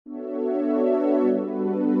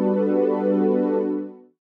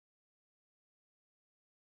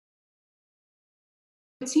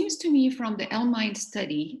It seems to me from the L-MIND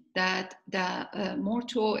study that the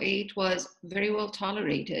MOR208 was very well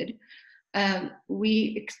tolerated.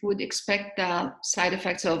 We would expect the side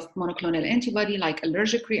effects of monoclonal antibody like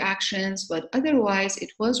allergic reactions, but otherwise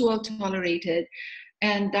it was well tolerated.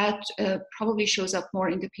 And that probably shows up more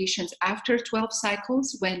in the patients after 12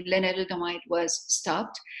 cycles when lenalidomide was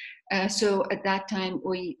stopped. So at that time,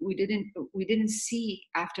 we didn't see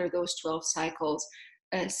after those 12 cycles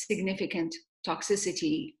significant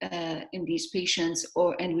toxicity in these patients,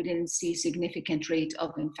 and we didn't see significant rate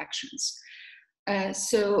of infections.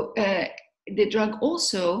 The drug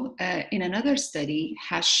also, in another study,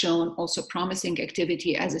 has shown also promising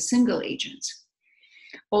activity as a single agent.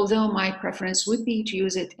 Although my preference would be to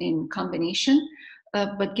use it in combination,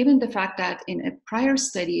 but given the fact that in a prior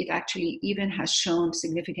study, it actually even has shown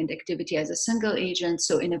significant activity as a single agent,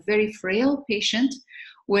 so in a very frail patient,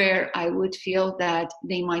 where I would feel that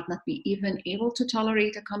they might not be even able to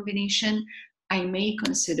tolerate a combination, I may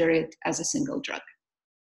consider it as a single drug.